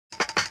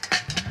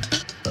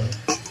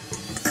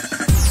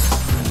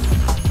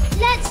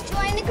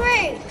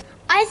group.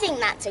 I think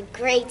that's a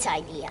great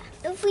idea.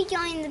 If we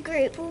join the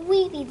group, will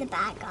we be the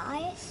bad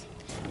guys?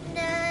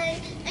 No,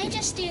 I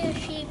just do a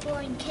few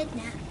boring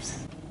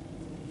kidnaps.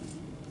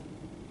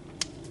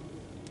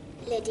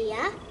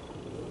 Lydia?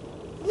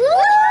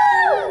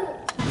 Woo!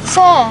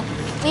 Sir,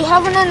 we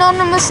have an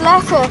anonymous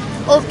letter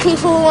of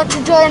people who want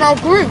to join our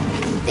group.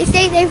 They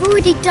say they've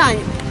already done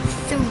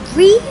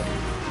 3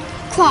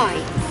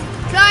 crimes.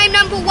 Crime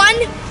number 1,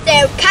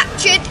 they've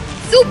captured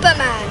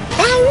Superman.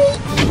 Very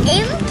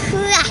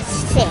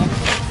impressive.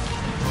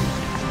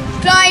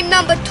 Crime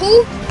number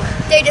 2,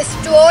 they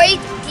destroyed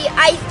the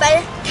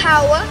Eiffel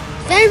Tower.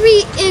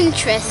 Very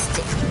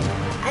interesting.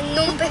 And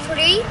number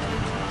 3,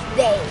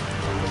 they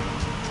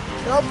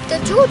robbed the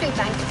jewelry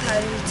bank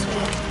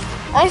apparently.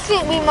 I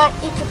think we might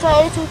need to play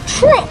a little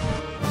trick.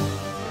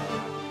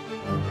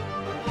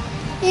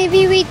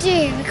 Maybe we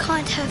do. We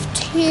can't have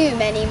too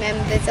many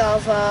members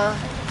of our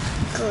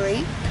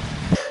group.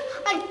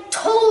 I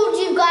told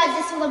you guys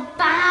this was a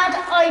bad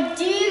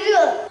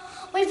idea.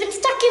 We've been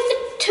stuck here for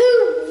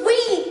 2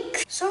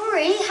 weeks.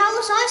 Sorry, how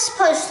was I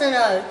supposed to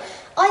know?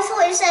 I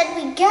thought it said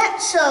we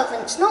get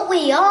servants, not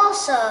we are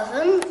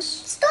servants.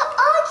 Stop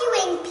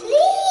arguing,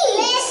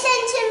 please. Listen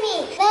to me.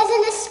 There's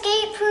an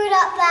escape route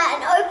up there,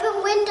 an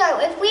open window.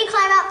 If we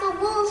climb up the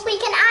walls, we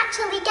can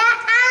actually get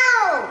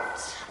out.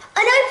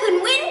 An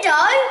open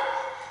window?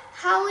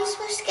 How are we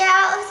supposed to get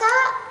out of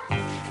that?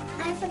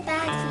 I have a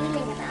bad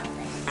feeling about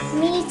this.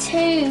 Me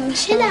too.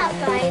 Chill out,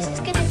 guys. It's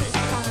gonna be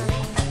fine.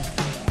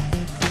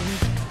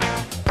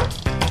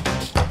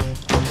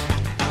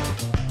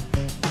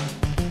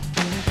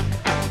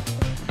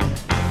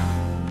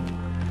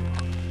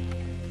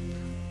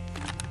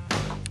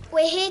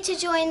 We're here to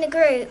join the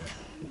group.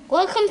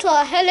 Welcome to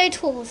our Hello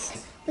Tours.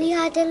 We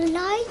are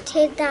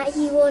delighted that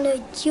you want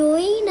to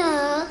join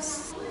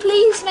us.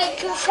 Please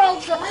make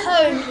yourselves at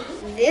home.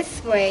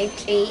 This way,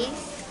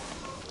 please.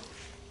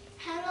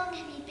 How long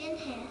have you been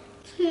here?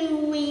 2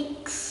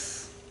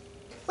 weeks.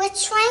 We're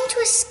trying to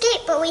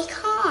escape, but we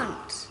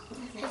can't.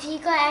 Have you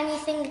got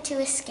anything to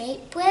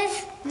escape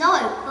with? No,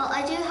 but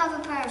I do have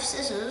a pair of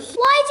scissors.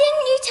 Why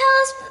didn't you tell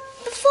us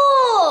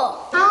before?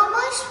 How am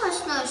I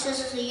supposed to know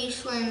scissors are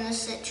useful in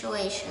this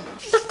situation?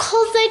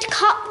 Because they'd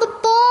cut the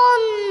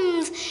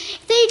bonds.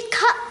 They'd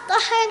cut the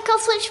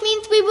handcuffs, which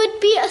means we would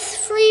be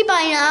free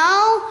by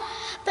now.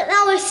 But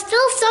now we're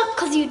still stuck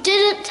because you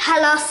didn't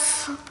tell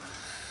us.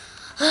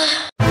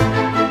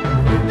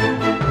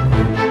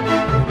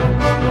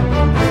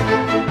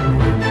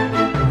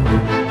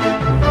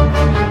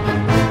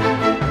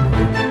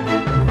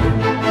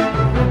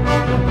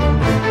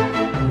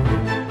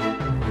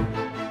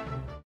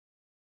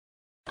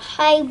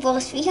 Hi,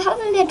 boss. We have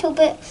a little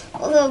bit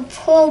of a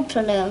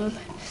problem.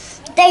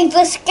 They've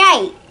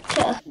escaped.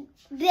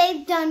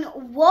 They've done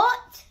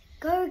what?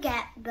 Go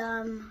get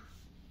them.